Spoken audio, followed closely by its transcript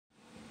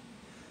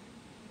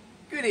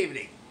Good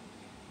evening.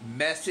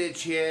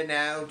 Message here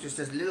now, just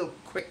a little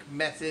quick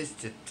message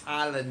to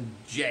Tal and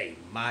Jane,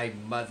 my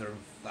mother and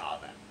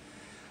father.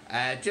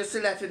 Just to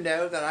let them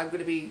know that I'm going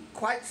to be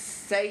quite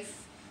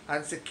safe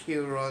and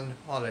secure on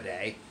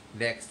holiday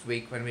next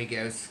week when we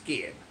go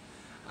skiing.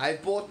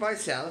 I've bought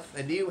myself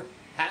a new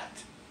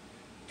hat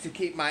to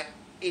keep my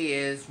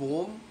ears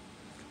warm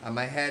and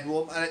my head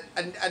warm,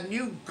 and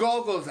new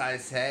goggles, I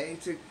say,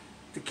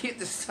 to keep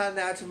the sun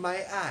out of my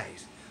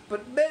eyes.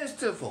 But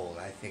most of all,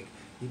 I think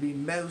you'll be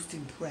most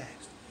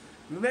impressed.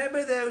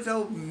 Remember those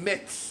old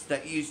mitts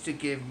that you used to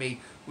give me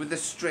with the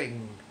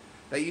string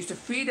that used to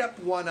feed up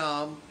one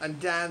arm and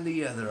down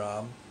the other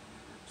arm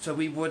so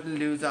we wouldn't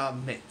lose our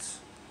mitts?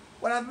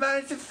 Well, I've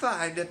managed to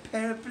find a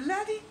pair of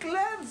bloody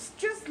gloves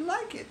just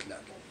like it,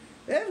 look.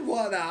 There's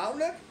one arm,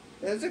 look.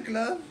 There's a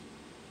glove.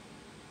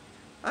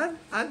 And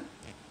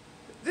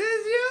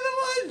there's the other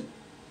one.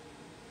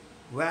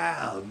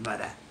 Well,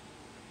 mother,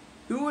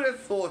 who would have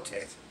thought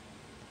it?